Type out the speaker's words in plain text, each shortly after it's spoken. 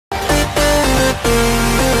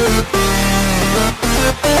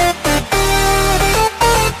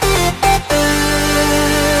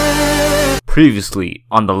Previously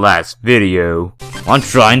on the last video, I'm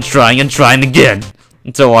trying again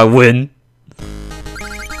until I win.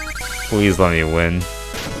 Please let me win.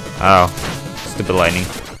 Oh, stupid lightning.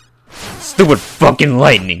 Stupid fucking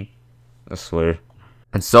lightning! I swear.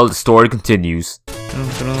 And so the story continues. Yeah,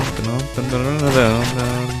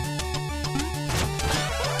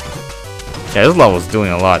 this level's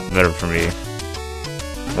doing a lot better for me.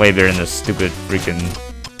 Way better than this stupid freaking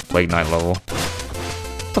Plague Knight level.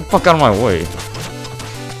 Get the fuck out of my way.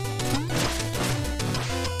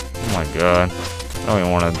 Oh my god. I don't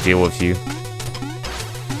even want to deal with you.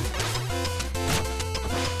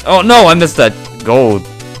 Oh no, I missed that gold.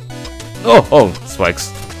 Oh,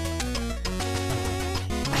 spikes.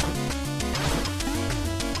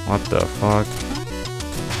 What the fuck?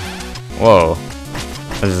 Whoa.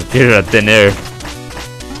 I just appeared out of thin air.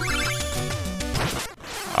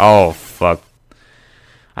 Oh, fuck.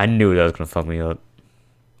 I knew that was gonna fuck me up.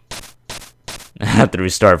 I have to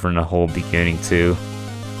restart from the whole beginning, too.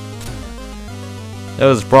 There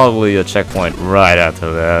was probably a checkpoint right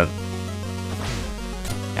after that.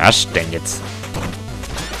 Gosh dang it.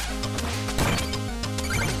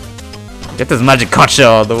 Get this magic conch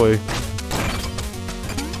shell out of the way.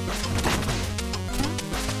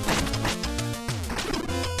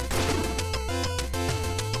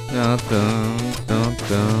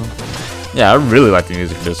 Yeah, I really like the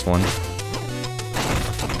music of this one.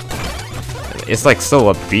 It's like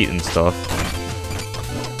so upbeat and stuff.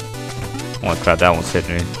 Oh crap, that one's hit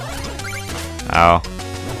me. Ow.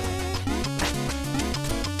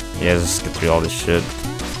 Yeah, let's get through all this shit.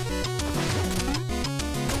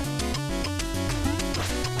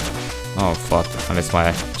 Oh fuck, I missed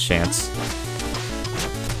my chance.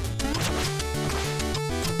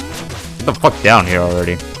 Get the fuck down here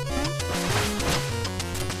already.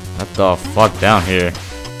 Get the fuck down here.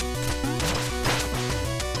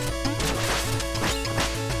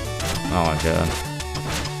 Oh my god.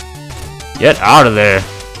 Get out of there!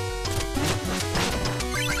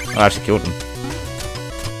 Oh, I actually killed him.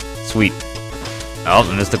 Sweet. Oh,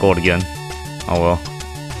 I missed the gold again. Oh well.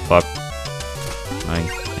 Fuck. I ain't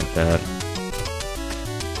get that.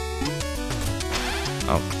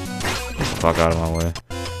 Oh. Get the fuck out of my way.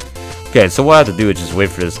 Okay, so what I have to do is just wait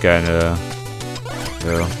for this guy to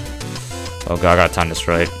go. Oh god, I gotta time this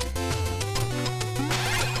right.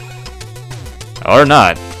 Or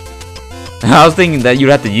not. I was thinking that you'd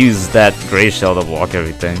have to use that gray shell to block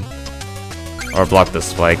everything. Or block the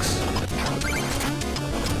spikes.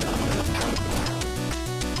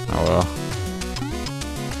 Oh well.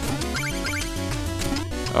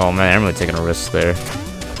 Oh man, I'm really taking a risk there.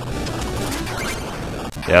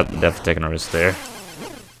 Yep, definitely taking a risk there.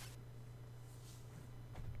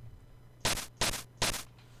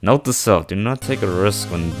 Note to self, do not take a risk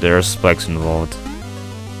when there are spikes involved.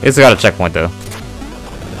 It's got a checkpoint though.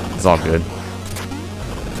 It's all good.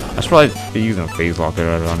 I should probably be using a phase locker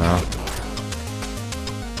right around now.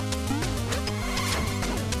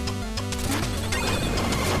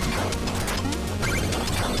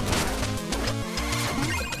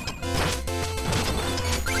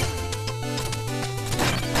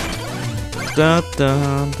 Dun,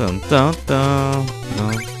 dun, dun, dun, dun,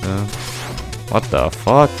 dun, dun. What the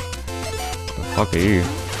fuck? What the fuck are you?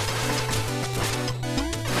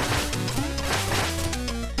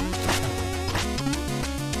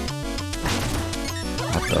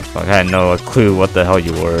 What the fuck? I had no clue what the hell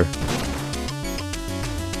you were.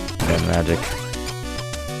 That magic.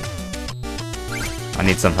 I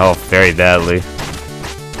need some help very badly.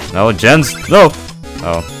 No, gens? No!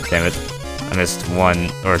 Oh, damn it. I missed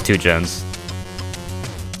 1 or 2 gens.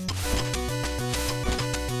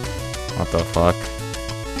 What the fuck?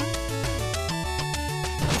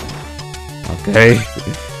 Okay.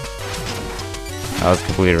 That was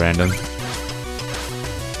completely random.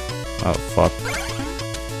 Oh fuck.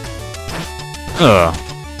 Ugh.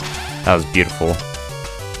 That was beautiful.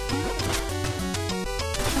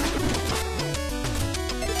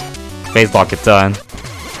 Phase lock it done.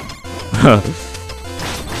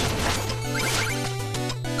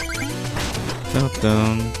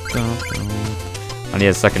 I need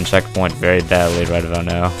a second checkpoint very badly right about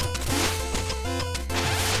now.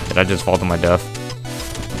 Did I just fall to my death?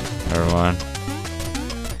 Never mind.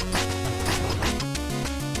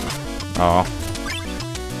 Oh.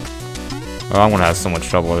 Oh, I'm gonna have so much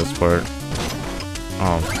trouble with this part.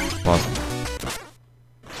 Oh, fuck.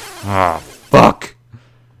 Ah, fuck!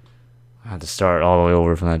 I had to start all the way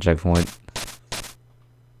over from that checkpoint.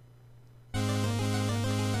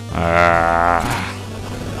 Ah.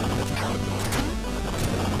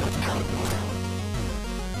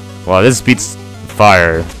 Wow, this beats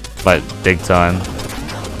fire, but big time.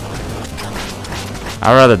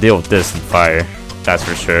 I'd rather deal with this than fire. That's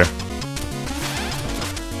for sure.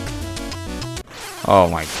 Oh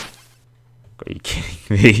my. Are you kidding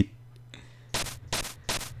me?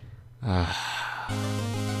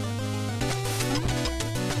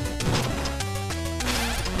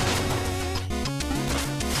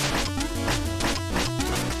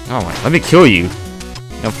 Oh my, let me kill you.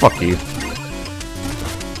 No, fuck you.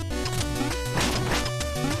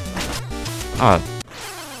 Ah,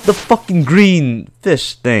 the fucking green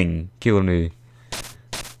fish thing killing me.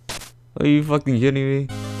 Are you fucking kidding me?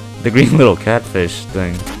 The green little catfish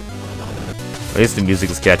thing. At least the music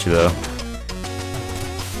is catchy though.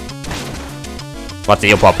 Watch the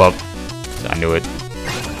eel pop up. I knew it.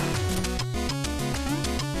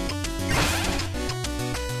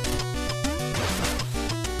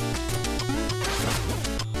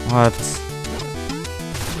 What?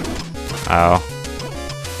 Ow.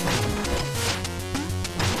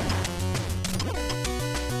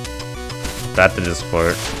 That did this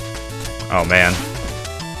part. Oh man.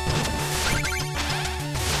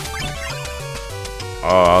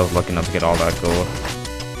 Oh, I was lucky enough to get all that gold.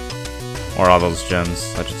 Or all those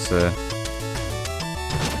gems, I should say.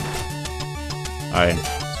 Alright,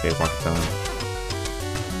 space market time.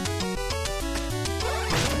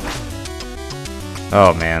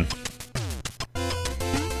 Oh man.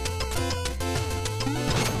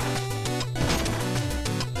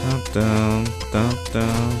 Dun, dun,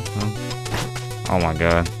 dun, dun. Oh my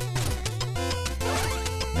god.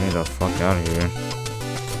 Get the fuck out of here.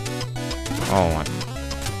 Oh my.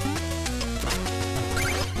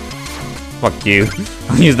 Fuck you.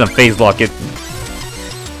 I'm using a phase locket.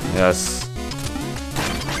 Yes.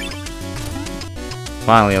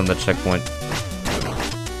 Finally on the checkpoint.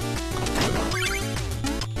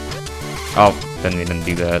 Oh, didn't even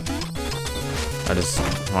do that. I just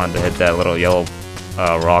wanted to hit that little yellow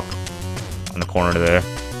rock on the corner there.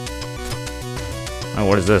 Oh,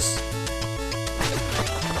 what is this?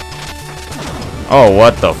 Oh,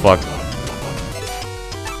 what the fuck?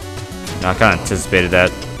 I kind of anticipated that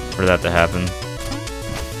for that to happen.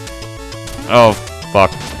 Oh,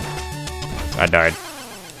 fuck. I died.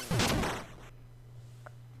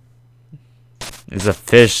 It's a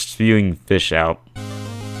fish spewing fish out.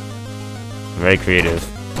 Very creative.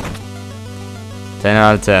 10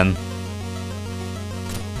 out of 10.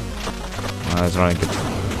 I was running good.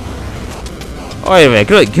 Oh wait a minute,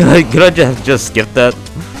 could I just skip that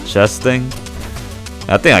chest thing?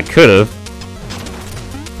 I think I could have.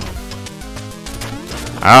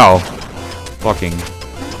 Ow. Fucking.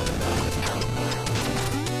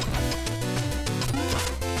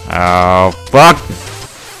 Ow. Fuck!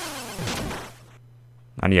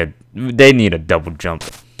 They need a double jump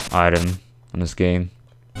item in this game.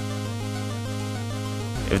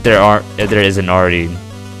 If there isn't already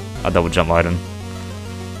a double jump item.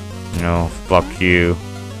 You know, fuck you.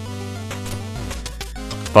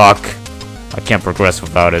 Fuck. I can't progress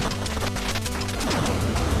without it.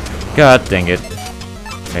 God dang it.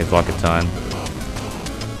 Maybe block it time.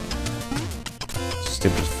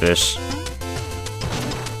 Stupid fish.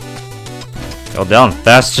 Go down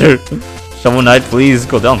faster! Shovel Knight, please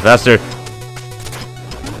go down faster.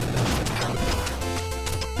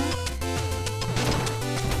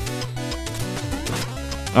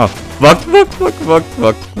 Oh, fuck.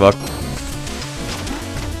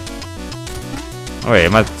 Oh wait,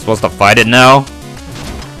 am I supposed to fight it now?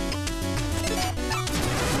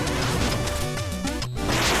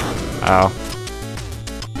 Ow.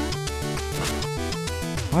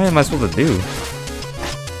 What am I supposed to do?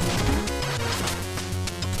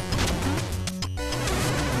 I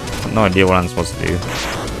have no idea what I'm supposed to do.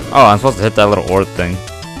 Oh, I'm supposed to hit that little orb thing.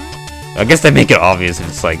 I guess they make it obvious if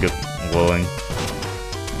it's like glowing.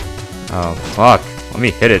 Oh, fuck. Let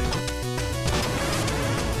me hit it.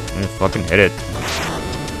 Let me fucking hit it.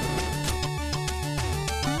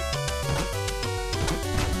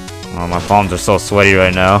 Oh, my palms are so sweaty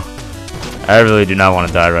right now. I really do not want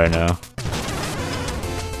to die right now.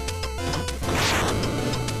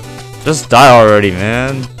 Just die already,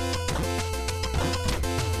 man.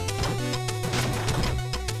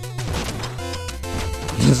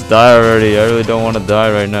 Just die already. I really don't want to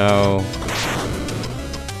die right now.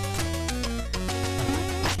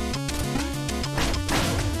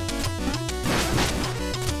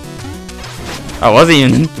 I wasn't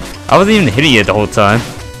even hitting it the whole time.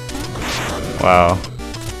 Wow.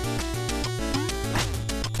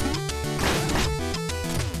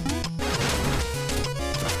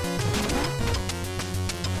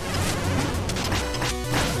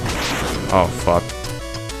 Oh fuck.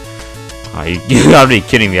 Oh, you gotta be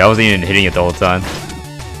kidding me. I wasn't even hitting it the whole time.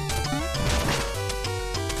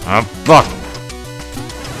 Oh fuck.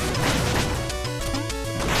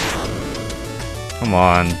 Come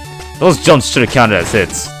on. Those jumps should have counted as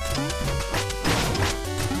hits.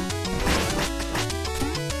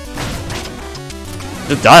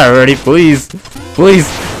 Just die already, please. Please.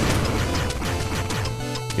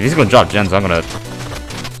 If he's gonna drop gems, I'm gonna...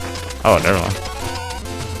 Oh, never mind.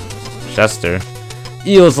 Chester.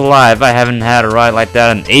 Eel's alive. I haven't had a ride like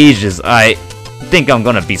that in ages. I think I'm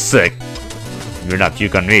gonna be sick. You're not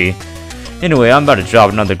puke on me. Anyway, I'm about to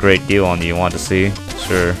drop another great deal on you. Want to see?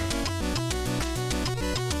 Sure.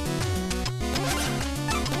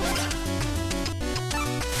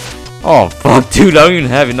 Oh fuck, dude, I don't even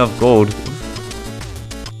have enough gold.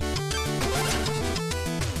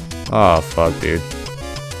 Oh fuck, dude.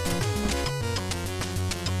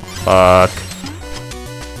 Fuck.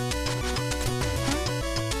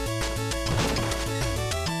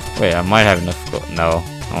 Wait, I might have enough gold. No,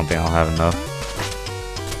 I don't think I'll have enough.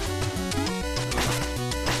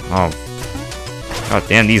 Oh. God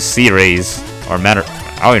damn, these sea rays. Or mana.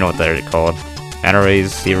 I don't even know what they're called. Mana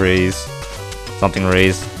rays, sea rays, something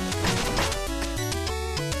rays.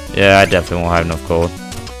 Yeah, I definitely won't have enough gold.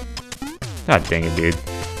 God dang it, dude.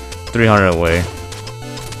 300 away.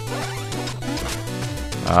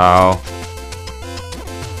 Oh.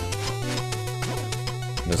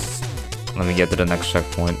 Just let me get to the next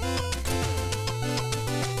checkpoint.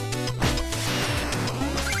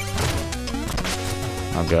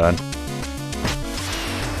 Oh god.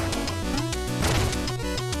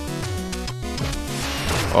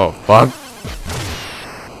 Oh fuck.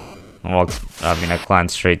 I mean, I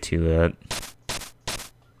climbed straight to it.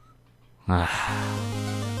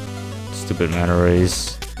 Stupid mana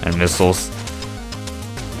rays and missiles.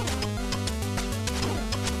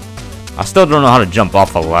 I still don't know how to jump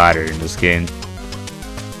off a ladder in this game.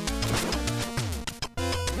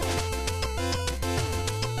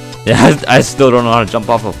 Yeah, I still don't know how to jump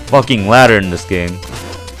off a fucking ladder in this game.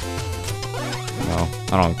 No,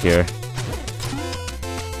 I don't care.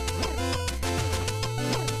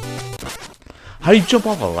 How do you jump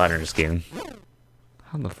off a ladder in this game?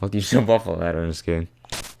 How the fuck do you jump off a ladder in this game?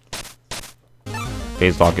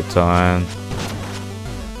 Phase locket time.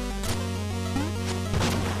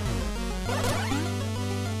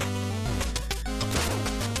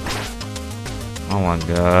 Oh my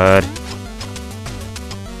god.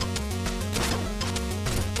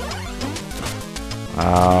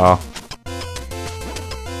 Oh.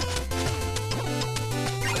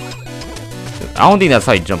 I don't think that's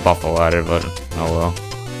how you jump off a ladder, but oh well.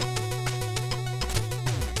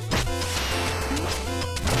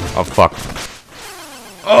 Oh fuck.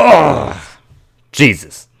 Oh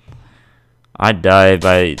Jesus. I died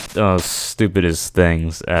by the most stupidest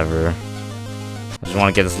things ever. I just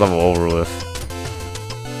want to get this level over with.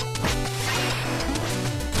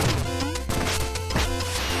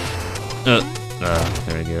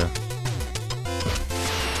 There we go.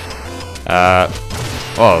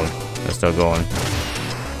 Oh, they're still going.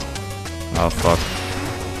 Oh fuck.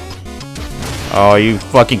 Oh, are you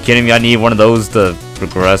fucking kidding me? I need one of those to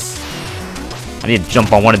progress. I need to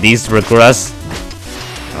jump on one of these to progress.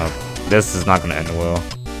 Oh, this is not gonna end well.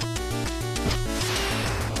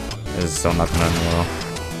 This is still not gonna end well.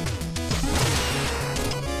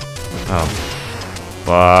 Oh.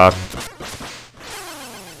 Fuck.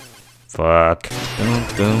 Fuck. Dun,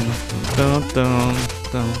 dun, dun, dun,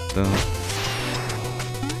 dun, dun.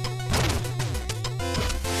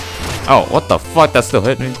 Oh, what the fuck? That still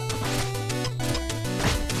hit me?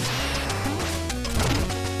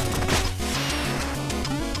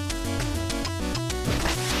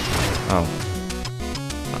 Oh.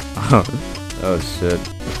 Oh shit.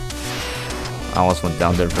 I almost went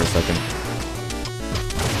down there for a second.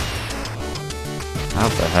 How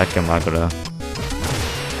the heck am I gonna...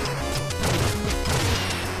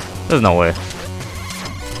 There's no way.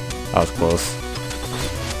 That was close.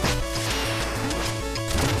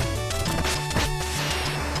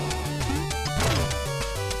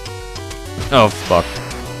 Oh fuck.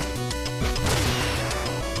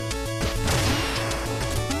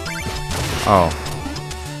 Oh.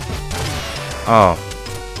 Oh.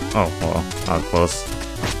 Oh, well, that was close.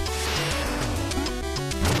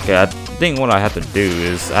 Okay, I think what I have to do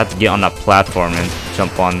is I have to get on that platform and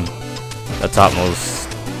jump on the topmost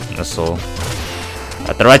missile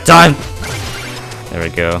at the right time. There we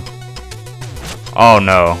go. Oh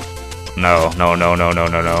no. No, no, no, no, no,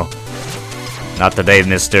 no, no. Not today,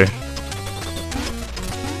 mister.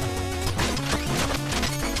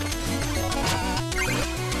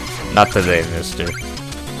 Not today, mister.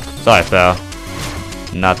 Sorry, pal.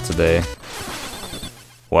 Not today.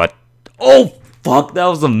 What? Oh, fuck, that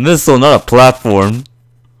was a missile, not a platform.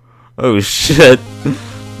 Oh, shit.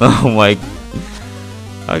 Oh, my...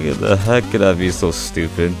 How the heck could that be so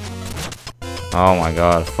stupid? Oh my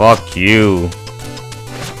god, fuck you.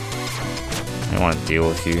 I don't want to deal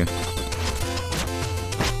with you.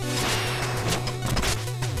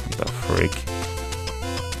 The freak.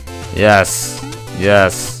 Yes.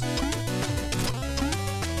 Yes.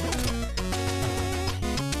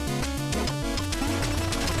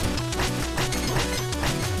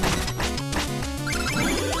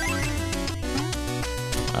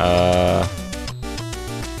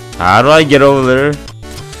 How do I get over there?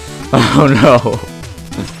 Oh no.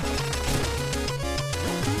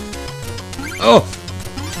 Oh!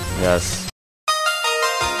 Yes.